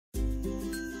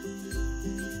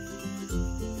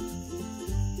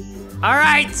All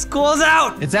right, school's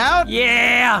out. It's out?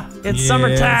 Yeah, it's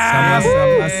summertime.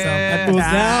 School's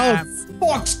out.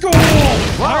 Fuck school!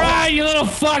 All right, you little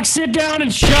fuck, sit down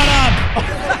and shut up.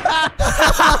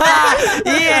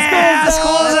 Yeah,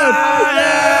 school's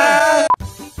out. All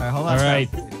right, hold on. All right.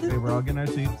 Okay, we're all getting our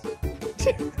seats.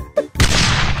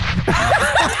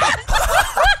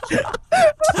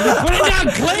 Putting down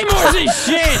claymores and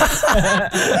shit.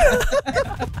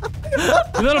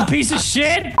 You little piece of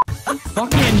shit.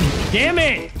 Fucking damn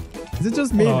it. Is it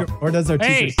just me or does our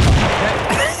teacher talk?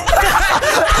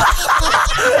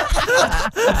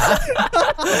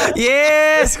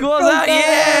 Yeah, school's out.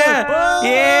 Yeah.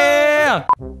 Yeah.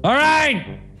 All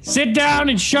right. Sit down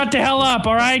and shut the hell up,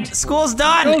 all right? School's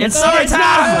done. It's It's not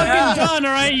summertime. fucking done,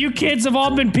 all right? You kids have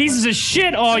all been pieces of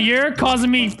shit all year, causing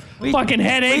me fucking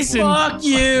headaches and... Fuck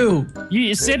you.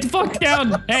 You sit the fuck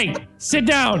down. Hey, sit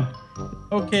down.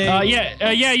 Okay.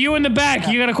 Yeah, you in the back.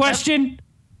 You got a question?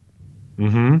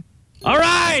 Mm-hmm. All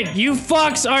right, you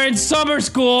fucks are in summer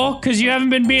school because you haven't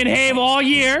been being behave all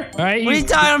year. All right, What are you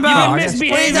talking about? You've been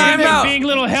misbehaving and being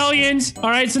little hellions.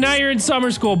 All right, so now you're in summer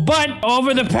school. But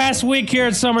over the past week here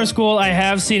at summer school, I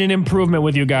have seen an improvement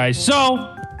with you guys. So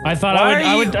I thought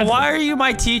Why are you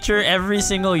my teacher every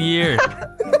single year?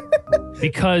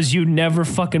 Because you never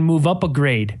fucking move up a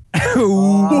grade. Wait.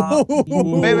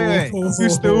 You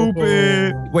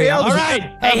stupid. Wait, All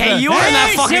right. Hey, you were in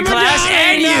that fucking class,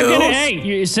 and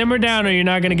you simmer down, or you're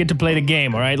not gonna get to play the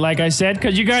game. All right, like I said,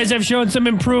 because you guys have shown some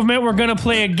improvement. We're gonna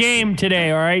play a game today.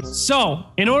 All right. So,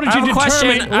 in order to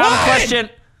determine, I have a question.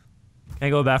 Can I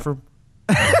go to the bathroom?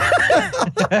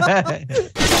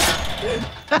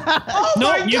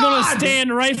 No, you're gonna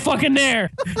stand right fucking there.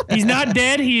 He's not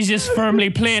dead. He's just firmly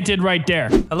planted right there.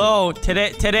 Hello.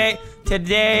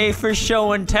 Today for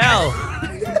show and tell.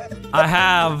 I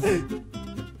have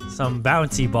some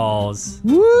bouncy balls.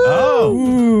 Woo!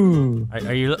 Ooh.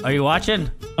 Are you watching?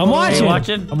 I'm watching. Are you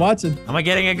watching? I'm watching. Am I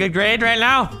getting a good grade right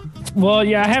now? Well,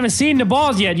 yeah, I haven't seen the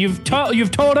balls yet. You've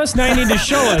told us, now you need to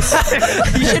show us.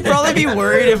 You should probably be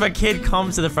worried if a kid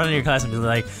comes to the front of your class and be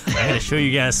like, I'm gonna show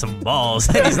you guys some balls.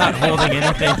 And he's not holding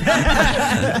anything.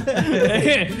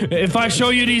 If I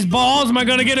show you these balls, am I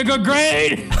gonna get a good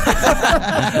grade?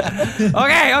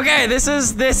 Okay. This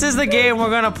is the game we're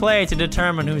gonna play to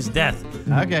determine who's death.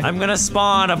 Okay. I'm gonna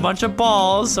spawn a bunch of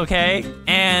balls, okay?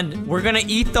 And we're gonna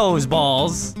eat those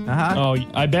balls. Uh-huh. Oh,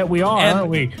 I bet we are, aren't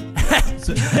we?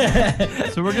 So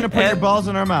we're gonna put your balls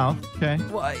in our mouth, okay?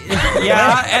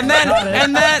 Yeah, and then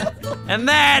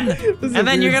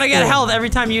you're gonna get health. Every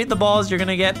time you eat the balls, you're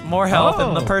gonna get more health,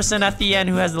 and the person at the end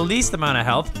who has the least amount of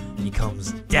health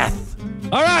becomes death.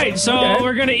 All right, so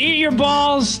we're gonna eat your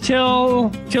balls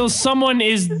till someone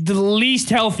is the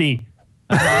least healthy.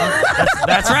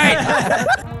 That's right.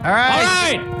 All right. All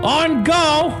right, on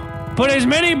go. Put as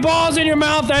many balls in your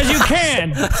mouth as you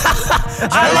can.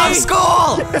 I love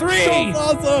school. 3,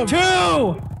 2,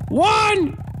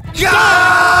 1. Go!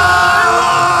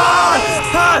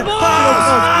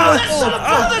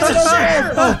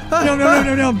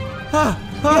 No.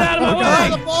 Get out of my way.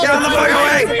 Get out of the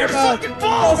fucking way. Fucking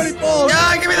balls.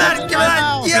 Yeah, give me that.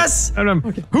 Yes.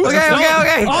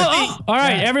 Okay. All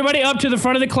right, everybody up to the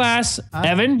front of the class.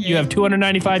 Evan, you have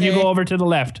 295. You go over to the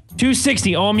left.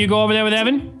 260. Ohm, you go over there with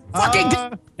Evan.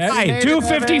 Hey,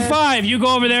 255. You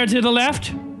go over there to the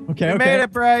left. Okay. Made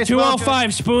it, Bryce.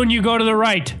 205. Spoon, you go to the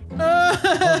right.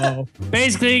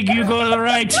 Basically, you go to the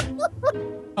right.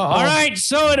 All right,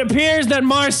 so it appears that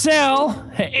Marcel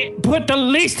put the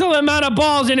least amount of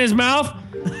balls in his mouth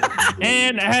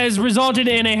and has resulted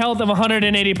in a health of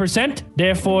 180%.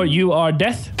 Therefore, you are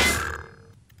death.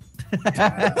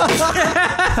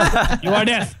 You are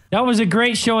death. That was a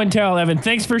great show and tell, Evan.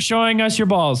 Thanks for showing us your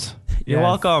balls. You're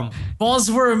welcome. Balls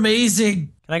were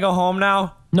amazing. Can I go home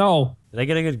now? No. Did I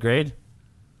get a good grade?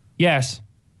 Yes.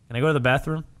 Can I go to the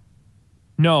bathroom?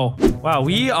 No. Wow,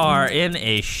 we are in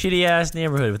a shitty-ass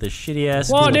neighborhood with a shitty-ass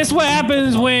school. Well, this is what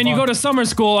happens when you go to summer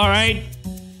school, all right?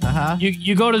 Uh-huh.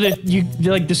 You go to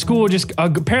the school just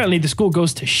apparently the school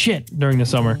goes to shit during the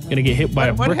summer. Gonna get hit by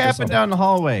a brick What or happened something. down the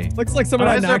hallway? Looks like someone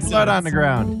Why had is an there blood accident. on the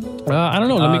ground? I don't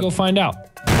know. Let me go find out.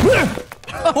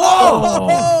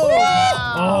 Oh!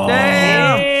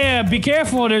 Damn! Yeah, be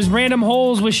careful. There's random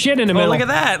holes with shit in the middle. Look at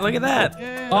that! Look at that!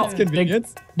 That's convenient.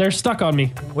 They're stuck on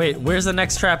me. Wait, where's the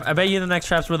next trap? I bet you the next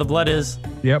trap's where the blood is.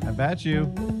 Yep. I bet you.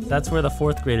 That's where the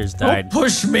 4th graders died. Don't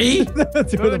push me.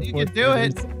 That's where the You fourth can do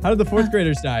it. graders- How did the 4th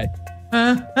graders die?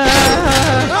 Why?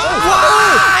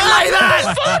 Like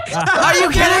that? Are you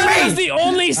kidding That me? is the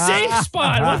only safe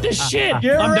spot. What the shit?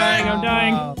 I'm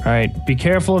dying. All right, be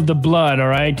careful of the blood. All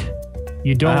right.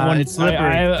 You don't want. It's slippery.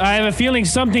 I have a feeling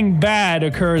something bad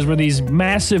occurs where these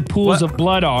massive pools of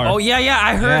blood are. Oh yeah.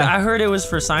 I heard it was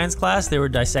for science class. They were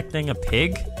dissecting a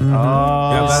pig.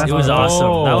 Oh, It was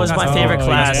awesome. That was my favorite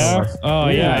class. Yeah? Oh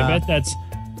yeah, I bet that's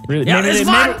really. Yeah, maybe this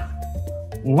they one.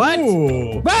 What?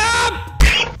 Ooh.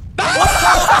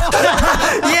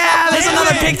 Yeah, there's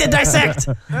another pig to dissect.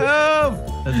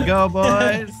 Oh, let's go,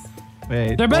 boys.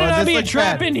 Wait. There better oh, not this be a looks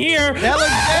trap bad. in here. That looks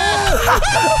bad.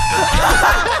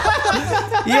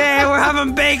 Yeah, we're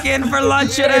having bacon for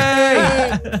lunch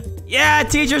today. Yeah,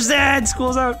 teacher's dead.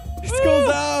 School's out. School's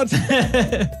out.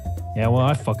 Yeah, well,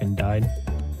 I fucking died.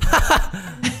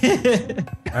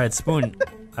 All right, Spoon.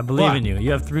 I believe in you.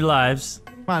 You have 3 lives.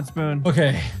 Come on, Spoon.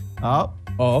 Okay. Oh.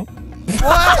 Oh.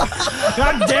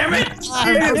 God damn it!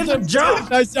 It's a joke.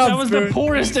 Nice job, That was the Spoon.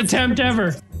 poorest attempt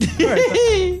ever.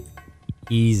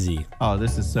 Easy. Oh,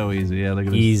 this is so easy. Yeah, look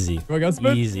at this. Easy. I go,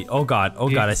 Spoon? Easy. Oh god. Oh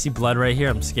god. I see blood right here.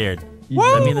 I'm scared.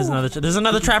 I mean, there's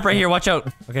another trap right here. Watch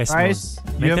out. Okay, Spoon. Bryce,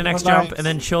 you Make have the next one jump life. and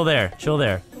then chill there. Chill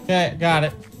there. Okay, got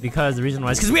it. Because the reason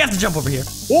why is because we have to jump over here.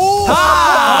 Oh.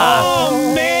 Ah!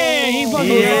 Oh man, he fucking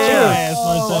Yeah. got your ass,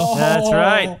 Marcel. That's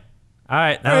right. All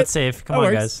right, now Alright, it's safe. Come that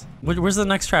on, works. guys. Where's the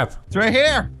next trap? It's right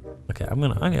here. Okay, I'm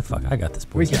gonna fuck. I got this.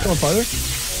 Wait, Boys. keep going farther.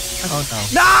 Oh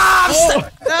No!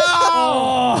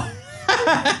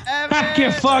 I'm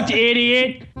Get fucked,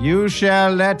 idiot. no! You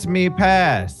shall let me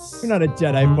pass. You're not a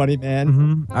Jedi, buddy,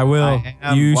 man. I will. I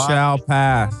am You watch- shall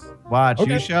pass. Watch.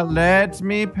 Okay. You shall let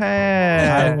me I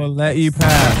pass. will let you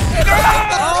pass.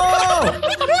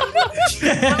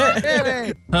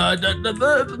 Oh,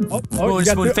 Spoon, you got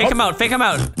Spoon, through- fake him out. Fake him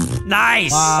out.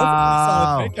 Nice.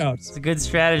 Wow. Solid fake outs. It's a good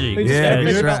strategy. They Good just Yeah, gotta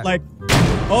strategy. figure it right. out like.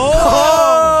 Oh!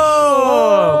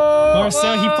 Oh!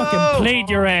 Marcel, he fucking played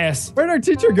your ass. Where'd our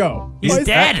teacher go? He's Why is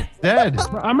dead. Dead.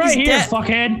 I'm right He's here, dead.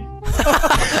 fuckhead.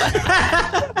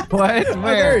 What? Oh,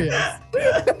 there he Where?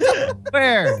 is.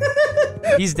 Where?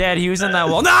 He's dead. He was in that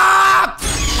wall. No!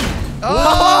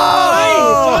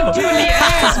 Fuck you in the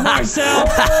ass, Marcel.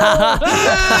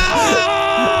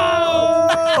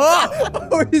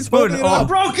 Oh, he's holding it oh. up.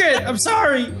 Broke it. I'm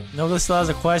sorry. Nobody still has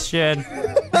a question.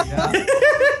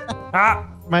 Hop,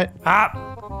 My. hop,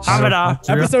 Hamada.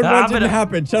 Episode 1 didn't Hamada.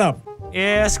 happen. Shut up.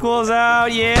 Yeah, school's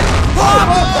out. Yeah.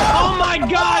 Oh my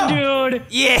god, dude.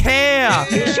 Yeah.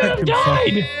 You should have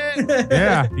died.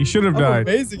 Yeah, he should have I'm died.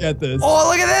 amazing at this. Oh,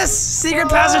 look at this secret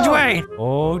passageway.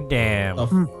 Oh, damn.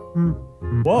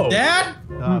 Whoa. Dad?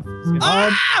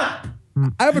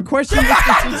 I have a question,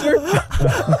 Mr. Teacher.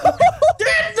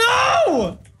 Dad,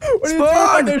 no! What are you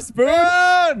doing there,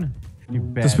 Spoon?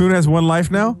 You The spoon has 1 life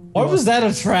now. Why was that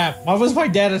a trap? Why was my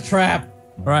dad a trap?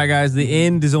 All right, guys. The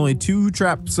end is only 2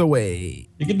 traps away.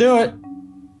 You can do it.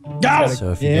 Go!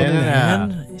 So if you In go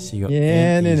and in, so you go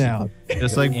In and out.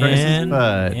 Just like Bryce's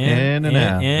butt. In and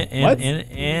out. What? in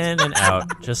and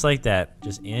out. Just like that.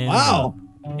 Just in. Wow.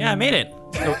 Yeah, I made it.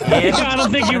 So in, I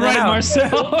don't think you're in and right, out. Marcel.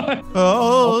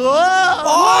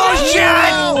 Oh,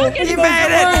 shit! You made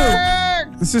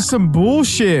it! This is some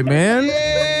bullshit, man.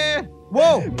 Yeah.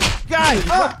 Whoa. Guys.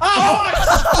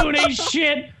 Spoon ain't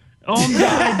shit. Oh, I'm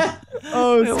dying.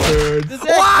 Oh, Spoon.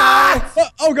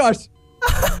 What? Oh, gosh.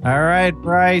 All right,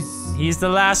 Bryce. He's the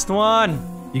last one.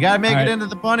 You gotta make All it right. into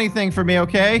the bunny thing for me,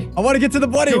 okay? I want to get to the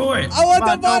bunny. Do it. I want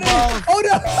Come the on, bunny. no balls. Oh,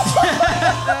 no.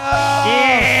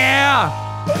 Yeah!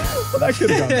 Well, that could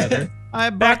have gone better.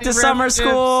 Back to summer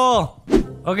school.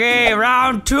 Okay,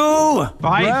 round 2.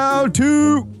 Fight. Round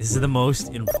 2. This is the most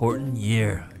important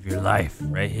year of your life,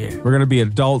 right here. We're gonna be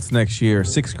adults next year.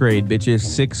 6th grade, bitches.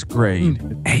 6th grade.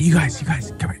 Hey, you guys,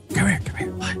 come here.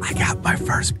 I got my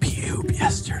first pube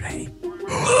yesterday.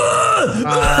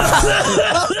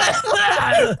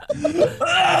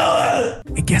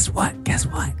 And guess what?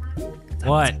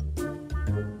 What?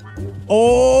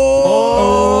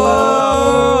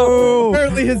 Oh.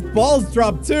 Apparently his balls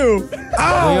dropped too.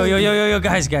 Yo,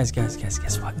 guys, guess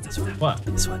what? What?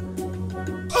 Guess what?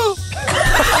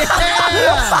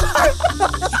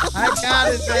 I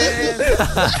got it, man.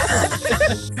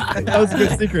 That was a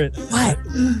good secret.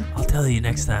 I'll tell you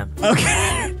next time.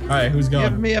 Okay. All right, who's Give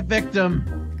going? me a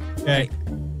victim. Okay.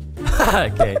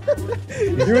 Okay.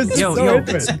 He was Yo, so yo.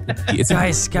 into it.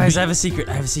 Guys, I have a secret.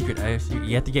 You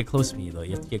have to get close to me, though.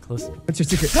 You have to get close to me. What's your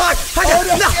secret?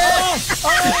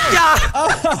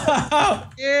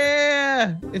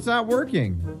 Yeah. It's not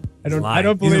working. I don't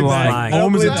lying. believe He's that. lying. I don't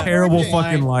Holmes is believe a that. terrible working.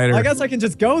 fucking liar. I guess I can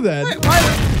just go then.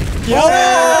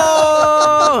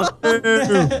 Oh!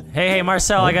 Hey,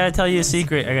 Marcel, I gotta tell you a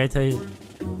secret.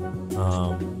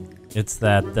 It's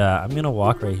that I'm gonna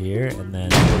walk right here and then.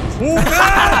 Dude,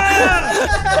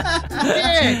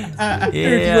 you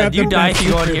Yeah, have you the die best if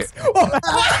you go in here. secrets.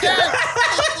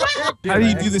 How do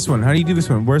you do this one? How do you do this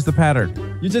one? Where's the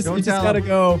pattern? You just Don't tell gotta him.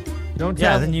 go. Don't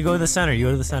Yeah, tell. then you go to the center. You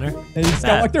go to the center. And you just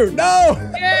gotta walk through.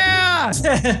 No! Yeah.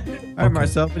 All right,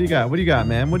 Marcel. What do you got? What do you got,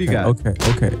 man? What do you got? Okay.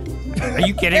 Are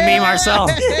you kidding me, Marcel?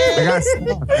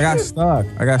 I got stuck.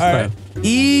 All right.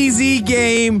 Easy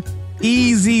game,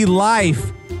 easy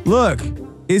life. Look,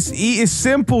 it's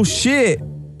simple shit.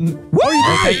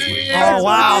 Oh,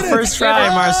 wow. First try,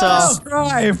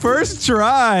 Marcel. First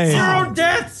try. 0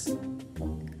 deaths.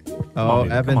 Oh,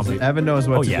 dude, come on, baby. Evan knows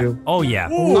what Oh, to yeah. do. Oh, yeah.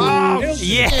 Oh,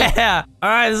 Yeah. All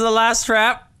right, this is the last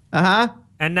trap. Uh-huh.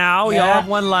 And now we all have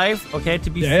one life. Okay, to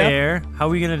be Yeah. fair, how are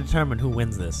we going to determine who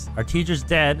wins this? Our teacher's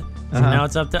dead, so now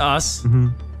it's up to us.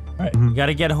 Alright. We got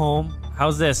to get home.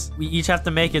 How's this? We each have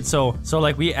to make it so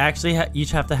like we actually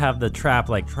each have to have the trap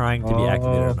like trying to be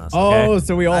activated on us. Okay? Oh,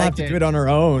 so we all have to do it on our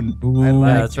own. Ooh,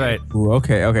 Yeah, that's right. ooh,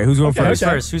 okay. Who's going Okay, first?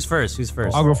 okay. Who's first?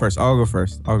 I'll go first. I'll go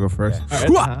first. All right.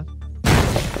 Uh-huh.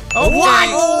 Oh, what?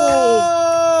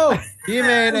 Oh! He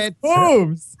made it.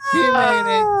 Oops. He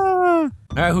made it. All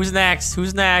right, who's next?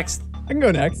 I can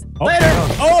go next. Oh, Later.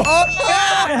 Oh! What?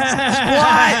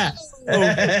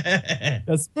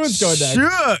 The spoon's going next.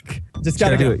 Shook. Just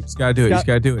Gotta gotta do it. You just gotta do it. You just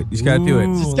gotta do it. You just gotta do it.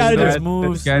 Ooh, Just look gotta at do those it.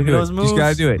 moves. You gotta Look do at it. those You moves. just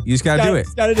gotta do it. You just gotta do it.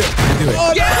 Just gotta do it. Do it.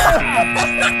 Oh,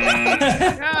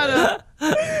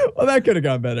 no! Well, that could have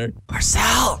gone better.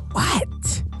 Marcel,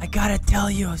 What? I gotta tell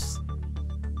you a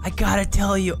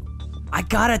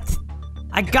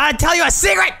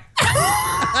secret.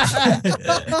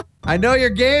 I know your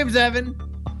games, Evan.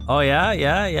 Oh yeah.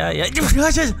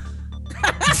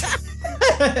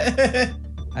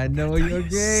 I know your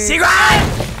games. Secret!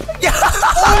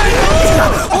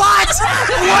 What?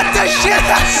 What the shit?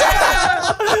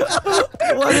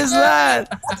 What is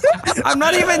that? I'm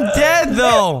not even dead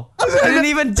though. I didn't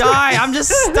even die. I'm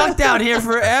just stuck down here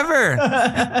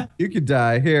forever. You could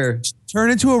die here.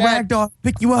 Turn into a ragdoll.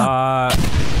 Pick you up.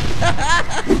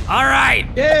 All right.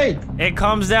 Yay! It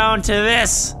comes down to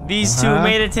this. These two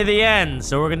made it to the end,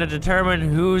 so we're gonna determine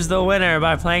who's the winner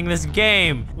by playing this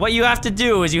game. What you have to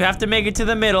do is you have to make it to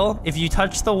the middle. If you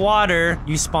touch the water,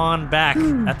 you spawn back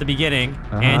at the beginning,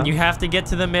 and you have to get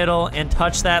to the middle and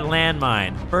touch that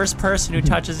landmine. First person who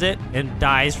touches it and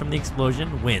dies from the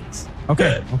explosion wins.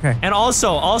 Okay. And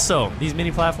also, these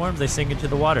mini platforms, they sink into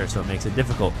the water, so it makes it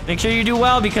difficult. Make sure you do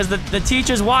well because the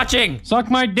teacher's watching. Suck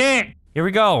my dick. Here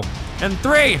we go. And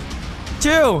 3,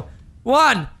 2,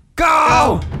 1,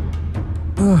 go!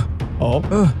 Oh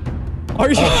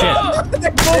shit.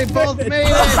 They both made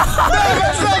it.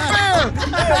 That's not fair.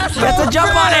 You have to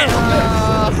jump on it!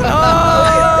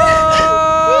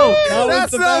 Oh!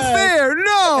 That's not fair.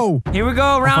 No. Here we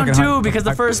go, round fucking 2, because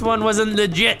the first one wasn't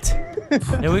legit.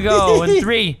 Here we go, in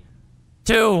 3,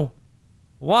 2,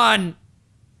 1,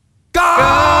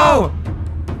 go!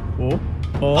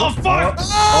 Oh, fuck.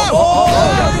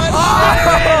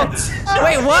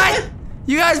 Wait, what?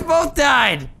 You guys both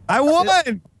died. I won.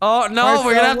 Oh, no, Marcel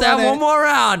we're gonna have to have won it. one more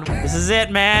round. This is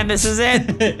it, man. This is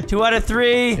it. 2 out of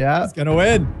 3. Yeah. It's gonna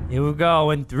win. Here we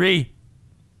go in 3,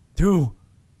 2,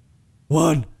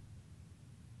 1,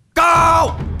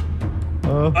 go!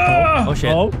 Oh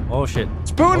shit! Oh. Oh shit!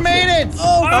 Spoon made it.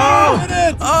 Oh!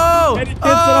 Oh! And he gets it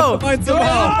off the line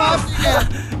somehow.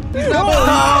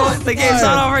 Oh! The game's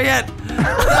not over yet.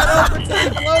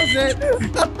 Close it.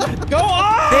 Go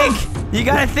on. Think. You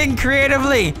gotta think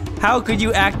creatively. How could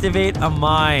you activate a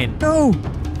mine? No.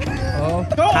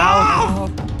 Go How? off.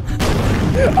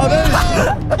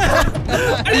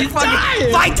 You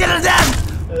fucking fight to the death!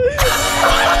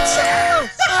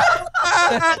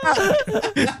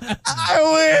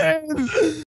 I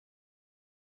win.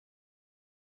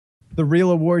 The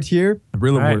real award here. The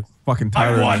real All right. award. Fucking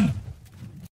Tyler. I won.